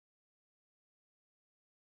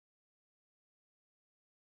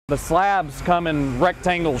The slabs come in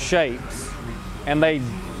rectangle shapes, and they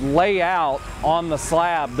lay out on the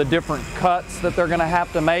slab the different cuts that they're gonna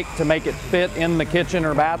have to make it fit in the kitchen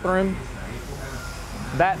or bathroom.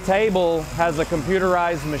 That table has a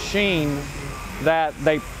computerized machine that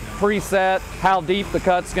they preset how deep the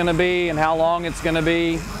cut's gonna be and how long it's gonna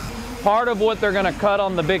be. Part of what they're gonna cut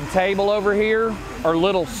on the big table over here are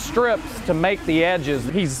little strips to make the edges.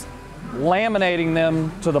 He's laminating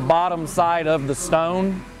them to the bottom side of the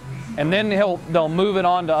stone, and then they'll move it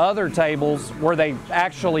on to other tables where they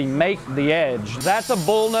actually make the edge. That's a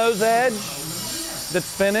bullnose edge that's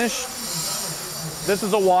finished. This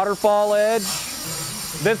is a waterfall edge.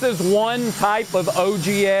 This is one type of OG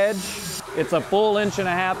edge. It's a full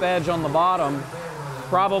 1.5 inch edge on the bottom.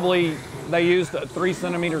 Probably they used a 3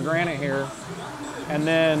 centimeter granite here, and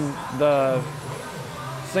then the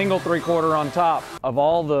single 3/4 on top. Of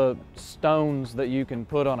all the stones that you can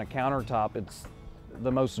put on a countertop, it's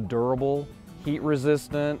the most durable, heat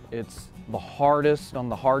resistant. It's the hardest on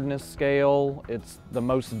the hardness scale. It's the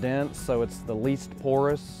most dense, so it's the least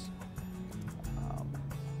porous,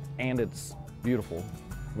 and it's beautiful.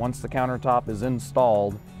 Once the countertop is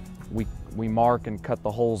installed, we mark and cut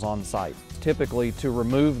the holes on site. Typically, to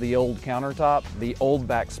remove the old countertop, the old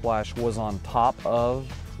backsplash was on top of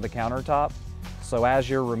the countertop. So as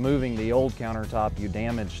you're removing the old countertop, you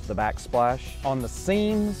damage the backsplash. On the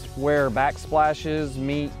seams where backsplashes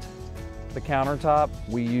meet the countertop,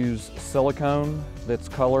 we use silicone that's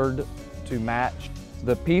colored to match.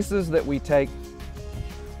 The pieces that we take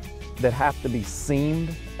that have to be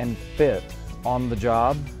seamed and fit on the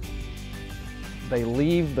job, they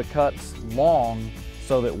leave the cuts long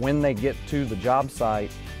so that when they get to the job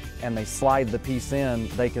site and they slide the piece in,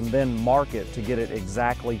 they can then mark it to get it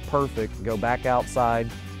exactly perfect, go back outside,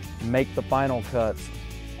 make the final cuts,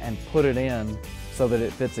 and put it in so that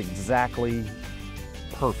it fits exactly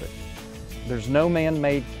perfect. There's no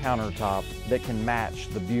man-made countertop that can match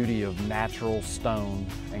the beauty of natural stone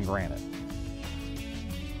and granite.